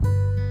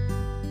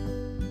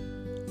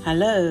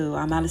Hello,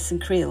 I'm Alison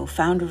Creel,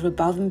 founder of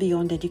Above and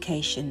Beyond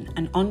Education,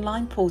 an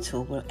online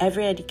portal where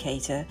every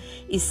educator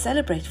is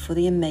celebrated for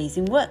the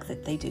amazing work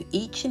that they do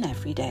each and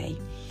every day.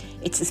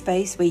 It's a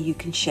space where you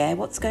can share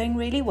what's going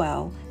really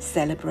well,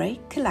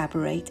 celebrate,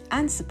 collaborate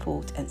and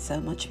support, and so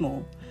much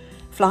more.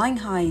 Flying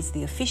High is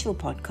the official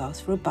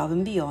podcast for Above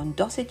and Beyond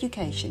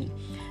Education,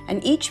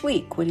 and each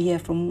week we'll hear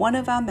from one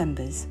of our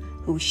members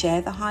who will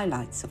share the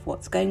highlights of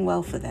what's going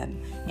well for them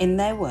in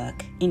their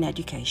work in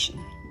education.